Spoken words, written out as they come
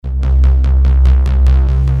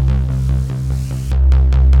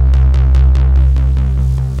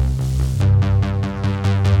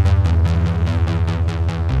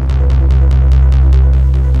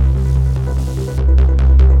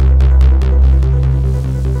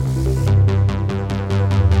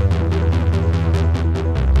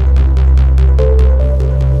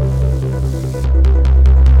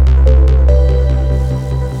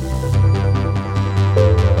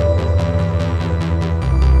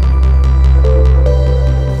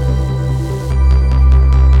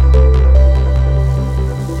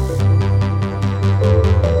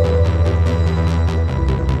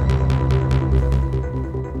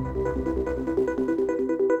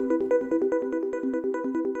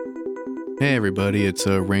Hey everybody, it's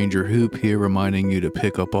Ranger Hoop here reminding you to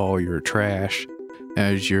pick up all your trash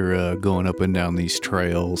as you're going up and down these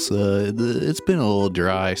trails. It's been a little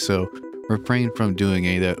dry, so refrain from doing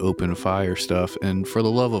any of that open fire stuff. And for the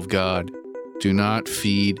love of God, do not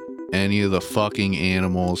feed any of the fucking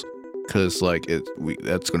animals, because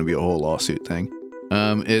that's going to be a whole lawsuit thing.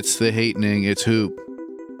 It's the Hatening, it's Hoop.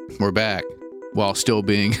 We're back while still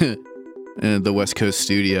being in the West Coast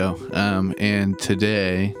studio. And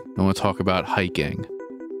today I want to talk about hiking.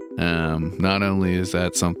 Not only is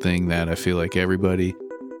that something that I feel like everybody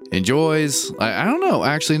enjoys, I don't know,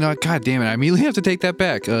 actually not, god damn it, I immediately have to take that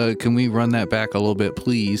back. Can we run that back a little bit,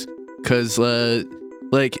 please? Because, I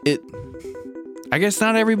guess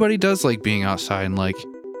not everybody does like being outside and like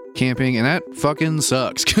camping, and that fucking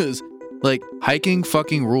sucks, because like hiking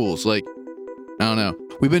fucking rules. Like, I don't know.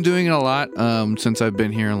 We've been doing it a lot since I've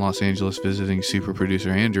been here in Los Angeles visiting super producer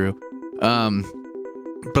Andrew.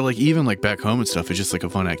 But like even like back home and stuff, it's just like a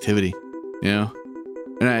fun activity, you know?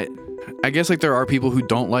 And I guess like there are people who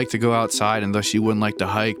don't like to go outside and thus you wouldn't like to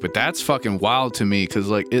hike, but that's fucking wild to me, because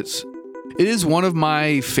like it is one of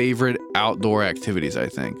my favorite outdoor activities, I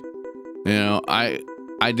think. You know, I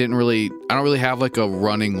don't really have like a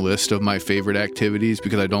running list of my favorite activities,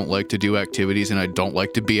 because I don't like to do activities and I don't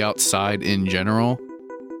like to be outside in general,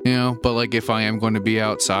 you know? But like if I am going to be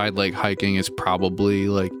outside, like hiking is probably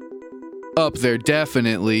like up there,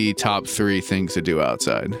 definitely top 3 things to do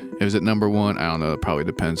outside. Is it number 1? I don't know, it probably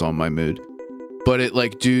depends on my mood. But it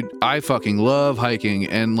like, dude, I fucking love hiking,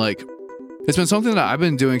 and like it's been something that I've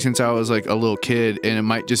been doing since I was like a little kid, and it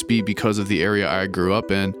might just be because of the area I grew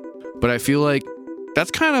up in, but I feel like that's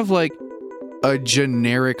kind of like a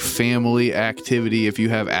generic family activity if you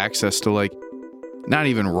have access to like not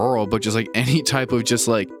even rural, but just like any type of just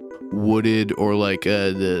like wooded or like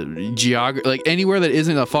the geography, like anywhere that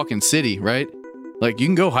isn't a fucking city, right? Like you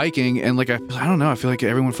can go hiking, and like I don't know, I feel like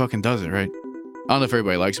everyone fucking does it, right? I don't know if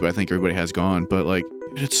everybody likes it, but I think everybody has gone. But like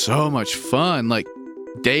it's so much fun, like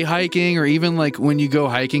day hiking, or even like when you go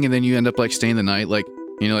hiking and then you end up like staying the night, like,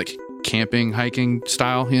 you know, like camping hiking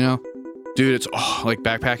style, you know, dude, it's like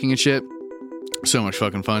backpacking and shit, so much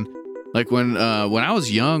fucking fun. Like when I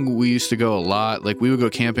was young, we used to go a lot, like we would go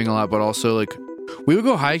camping a lot, but also like we would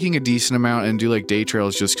go hiking a decent amount and do like day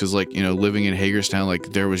trails, just because like, you know, living in Hagerstown,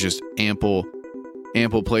 like there was just ample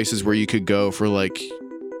places where you could go for like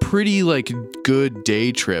pretty like good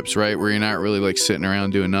day trips, right? Where you're not really like sitting around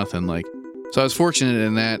doing nothing. Like, so I was fortunate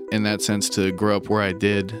in that sense to grow up where I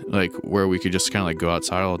did, like where we could just kind of like go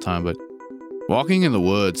outside all the time. But walking in the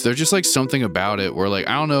woods, there's just like something about it where like,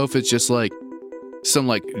 I don't know if it's just like some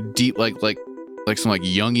like deep like some like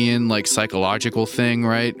Jungian like psychological thing,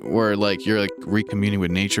 right? Where like you're like recommuning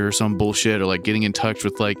with nature or some bullshit, or like getting in touch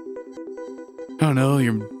with like, I don't know,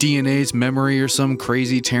 your DNA's memory or some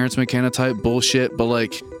crazy Terrence McKenna type bullshit. But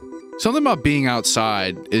like something about being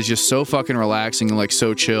outside is just so fucking relaxing and like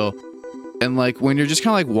so chill. And like when you're just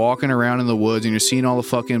kind of like walking around in the woods and you're seeing all the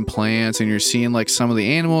fucking plants and you're seeing like some of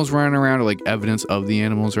the animals running around, or like evidence of the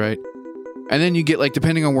animals, right? And then you get like,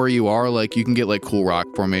 depending on where you are, like you can get like cool rock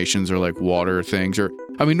formations or like water things, or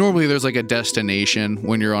I mean normally there's like a destination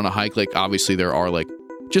when you're on a hike. Like obviously there are like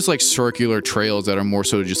just like circular trails that are more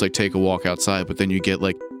so to just like take a walk outside, but then you get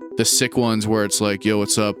like the sick ones where it's like, yo,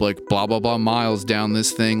 what's up, like blah blah blah miles down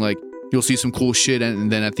this thing, like you'll see some cool shit,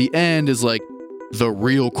 and then at the end is like the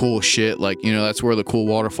real cool shit, like, you know, that's where the cool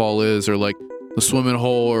waterfall is, or like the swimming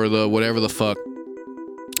hole, or the whatever the fuck.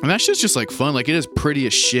 And that's just like fun. Like it is pretty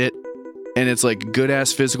as shit, and it's like good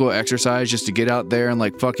ass physical exercise just to get out there and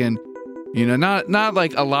like fucking, you know, not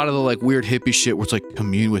like a lot of the like weird hippie shit where it's like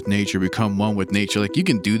commune with nature, become one with nature. Like you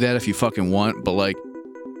can do that if you fucking want, but like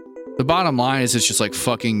the bottom line is it's just like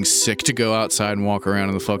fucking sick to go outside and walk around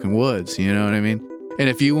in the fucking woods, you know what I mean? And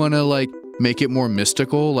if you want to like make it more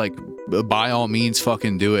mystical, like by all means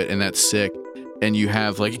fucking do it, and that's sick. And you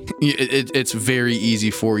have like it's very easy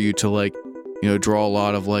for you to like, you know, draw a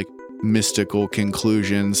lot of like mystical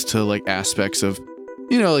conclusions to like aspects of,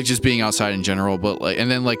 you know, like just being outside in general. But like, and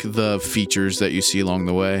then like the features that you see along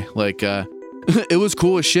the way, like it was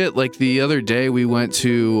cool as shit. Like the other day we went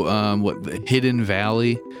to the Hidden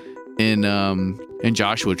Valley in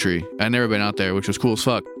Joshua Tree. I'd never been out there, which was cool as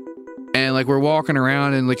fuck. And like we're walking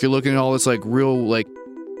around and like you're looking at all this like real like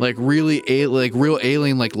really real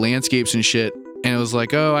alien like landscapes and shit, and it was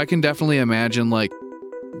like, oh, I can definitely imagine like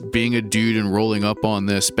being a dude and rolling up on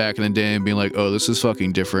this back in the day and being like, oh, this is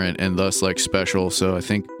fucking different and thus like special. So I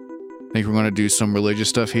think we're gonna do some religious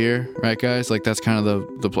stuff here, right guys? Like that's kind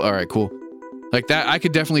of the all right, cool. Like that, I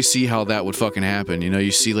could definitely see how that would fucking happen. You know,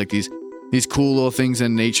 you see like these these cool little things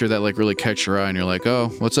in nature that like really catch your eye, and you're like,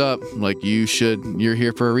 oh, what's up? Like you're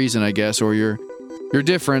here for a reason, I guess, or you're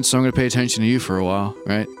different, so I'm gonna pay attention to you for a while,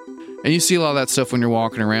 right? And you see a lot of that stuff when you're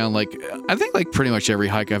walking around. Like, I think like pretty much every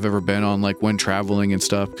hike I've ever been on, like when traveling and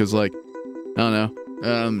stuff, because like, I don't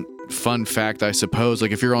know, fun fact, I suppose,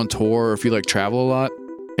 like if you're on tour or if you like travel a lot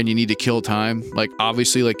and you need to kill time, like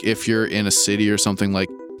obviously like if you're in a city or something, like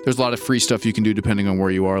there's a lot of free stuff you can do depending on where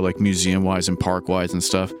you are, like museum wise and park wise and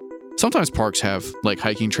stuff. Sometimes parks have like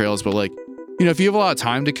hiking trails, but like, you know, if you have a lot of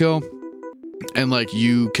time to kill and like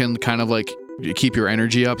you can kind of like keep your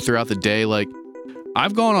energy up throughout the day, like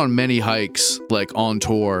I've gone on many hikes like on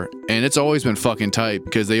tour, and it's always been fucking tight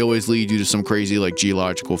because they always lead you to some crazy like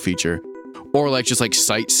geological feature or like just like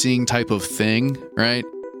sightseeing type of thing, right?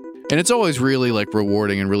 And it's always really like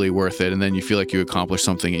rewarding and really worth it. And then you feel like you accomplished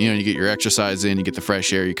something, you know, you get your exercise in, you get the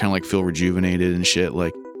fresh air, you kind of like feel rejuvenated and shit.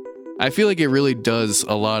 Like I feel like it really does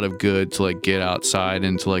a lot of good to like get outside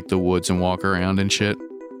into like the woods and walk around and shit,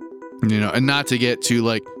 you know, and not to get too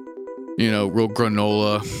like, you know, real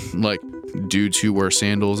granola like dudes who wear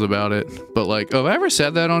sandals about it, but like, have I ever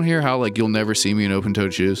said that on here, how like you'll never see me in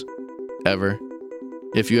open-toed shoes ever?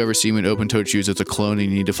 If you ever see me in open-toed shoes, it's a clone and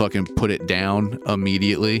you need to fucking put it down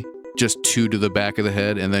immediately, just 2 to the back of the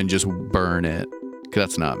head, and then just burn it,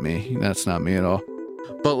 because that's not me at all.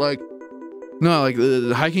 But like, no, like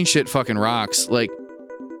the hiking shit fucking rocks. Like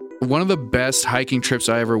one of the best hiking trips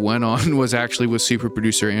I ever went on was actually with super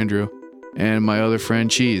producer Andrew and my other friend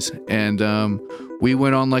Cheese, and we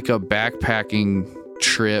went on like a backpacking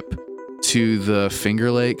trip to the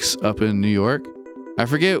Finger Lakes up in New York. I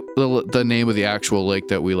forget the name of the actual lake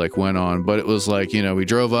that we like went on, but it was like, you know, we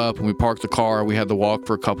drove up and we parked the car, we had to walk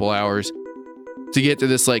for a couple hours to get to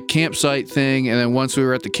this like campsite thing, and then once we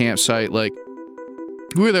were at the campsite, like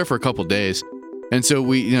we were there for a couple days, and so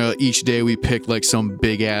we, you know, each day we picked like some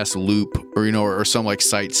big ass loop or, you know, or some like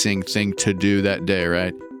sightseeing thing to do that day,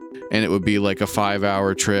 right? And it would be like a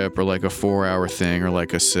 5-hour trip or like a 4-hour thing or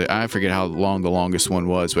like I forget how long the longest one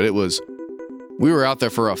was, but we were out there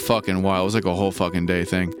for a fucking while. It was like a whole fucking day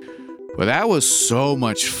thing. But that was so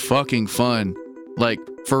much fucking fun. Like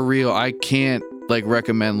for real, I can't like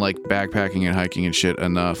recommend like backpacking and hiking and shit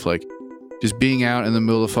enough. Like just being out in the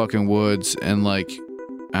middle of the fucking woods and like,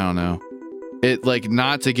 I don't know. It like,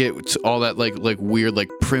 not to get all that like weird like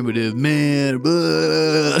primitive man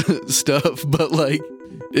stuff, but like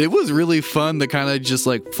it was really fun to kind of just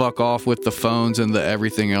like fuck off with the phones and the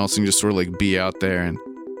everything else and just sort of like be out there and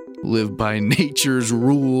live by nature's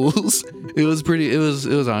rules. It was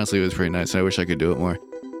honestly, it was pretty nice. I wish I could do it more.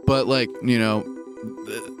 But like, you know,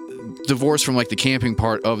 divorced from like the camping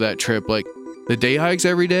part of that trip, like the day hikes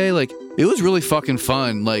every day, like it was really fucking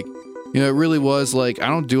fun. Like, you know, it really was. Like, I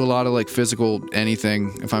don't do a lot of like physical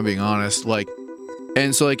anything, if I'm being honest. Like,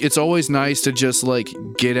 and so like it's always nice to just like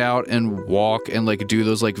get out and walk and like do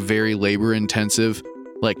those like very labor intensive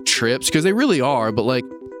like trips, because they really are. But like,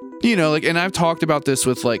 you know, like, and I've talked about this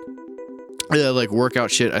with like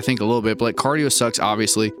workout shit, I think a little bit, but like cardio sucks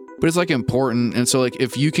obviously, but it's like important. And so like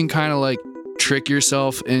if you can kind of like trick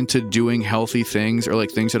yourself into doing healthy things or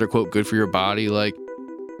like things that are quote good for your body, like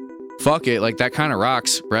fuck it, like that kind of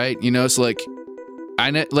rocks, right? You know, so like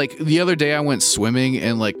like the other day I went swimming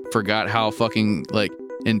and like forgot how fucking like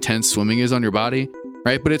intense swimming is on your body,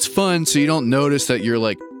 right? But it's fun, so you don't notice that you're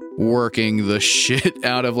like working the shit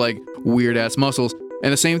out of like weird ass muscles.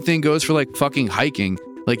 And the same thing goes for like fucking hiking.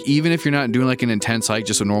 Like even if you're not doing like an intense hike,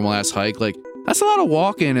 just a normal ass hike, like that's a lot of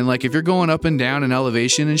walking. And like if you're going up and down in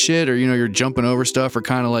elevation and shit, or you know, you're jumping over stuff or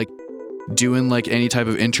kind of like doing like any type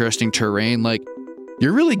of interesting terrain, like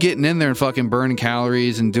you're really getting in there and fucking burning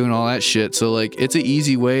calories and doing all that shit. So like it's an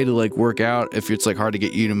easy way to like work out if it's like hard to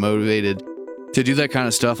get you to motivated to do that kind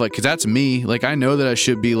of stuff. Like, cause that's me. Like I know that I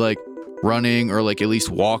should be like running or like at least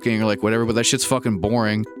walking or like whatever, but that shit's fucking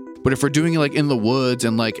boring. But if we're doing it like in the woods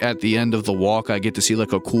and like at the end of the walk, I get to see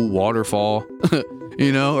like a cool waterfall,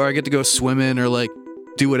 you know, or I get to go swimming or like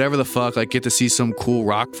do whatever the fuck, like get to see some cool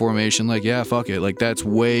rock formation. Like, yeah, fuck it. Like that's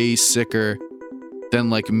way sicker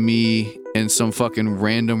than like me in some fucking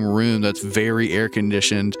random room that's very air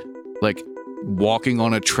conditioned, like walking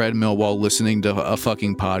on a treadmill while listening to a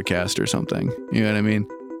fucking podcast or something. You know what I mean?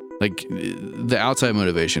 Like the outside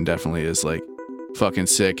motivation definitely is like fucking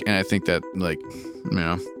sick. And I think that like, you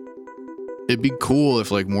know, it'd be cool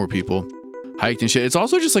if like more people hiked and shit. It's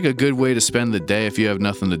also just like a good way to spend the day if you have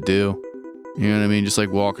nothing to do. You know what I mean? Just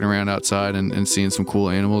like walking around outside and seeing some cool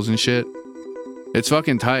animals and shit. It's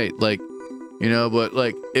fucking tight. Like, you know, but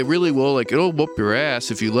like it really will, like it'll whoop your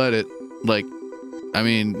ass if you let it. Like, I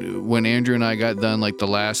mean, when Andrew and I got done like the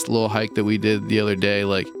last little hike that we did the other day,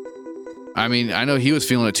 like I mean, I know he was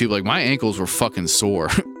feeling it too. Like, my ankles were fucking sore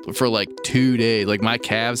for like 2 days. Like, my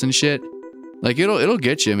calves and shit. Like, it'll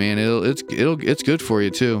get you, man. It's good for you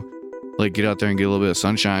too. Like, get out there and get a little bit of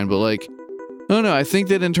sunshine. But like, I don't know. I think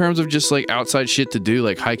that in terms of just like outside shit to do,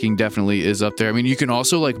 like hiking definitely is up there. I mean, you can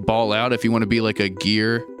also like ball out if you want to be like a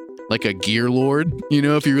gear lord. You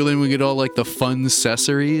know, if you really want to get all like the fun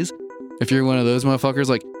accessories. If you're one of those motherfuckers,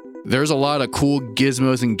 like there's a lot of cool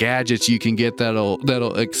gizmos and gadgets you can get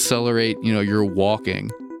that'll accelerate, you know, your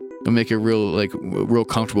walking and make it real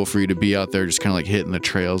comfortable for you to be out there just kind of like hitting the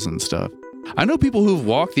trails and stuff. I know people who've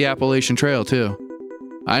walked the Appalachian Trail too.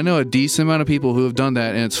 I know a decent amount of people who have done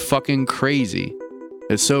that, and it's fucking crazy.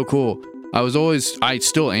 It's so cool. I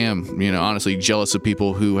still am, you know, honestly jealous of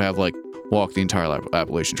people who have like walked the entire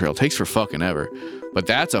Appalachian Trail. It takes for fucking ever, but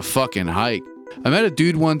that's a fucking hike. I met a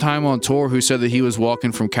dude one time on tour who said that he was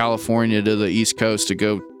walking from California to the East Coast to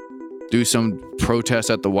go do some protest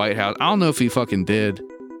at the White House. I don't know if he fucking did.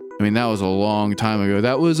 I mean, that was a long time ago.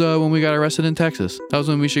 That was when we got arrested in Texas. That was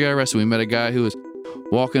when Misha got arrested. We met a guy who was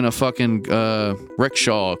walking a fucking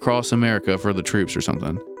rickshaw across America for the troops or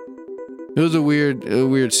something. It was a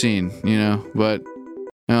weird scene, you know, but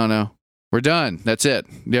I don't know. We're done. That's it.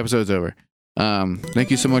 The episode's over.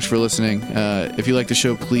 Thank you so much for listening. If you like the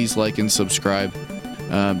show, please like and subscribe.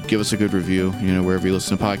 Give us a good review, you know, wherever you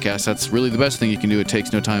listen to podcasts. That's really the best thing you can do. It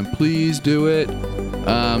takes no time. Please do it.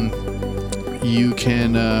 You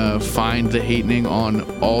can find The Hatening on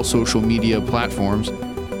all social media platforms.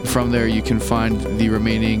 From there, you can find the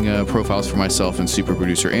remaining profiles for myself and super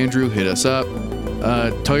producer Andrew. Hit us up.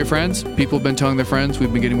 Tell your friends. People have been telling their friends.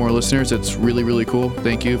 We've been getting more listeners. It's really, really cool.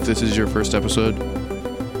 Thank you if this is your first episode.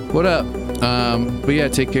 What up? But yeah,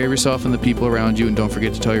 take care of yourself and the people around you, and don't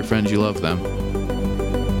forget to tell your friends you love them.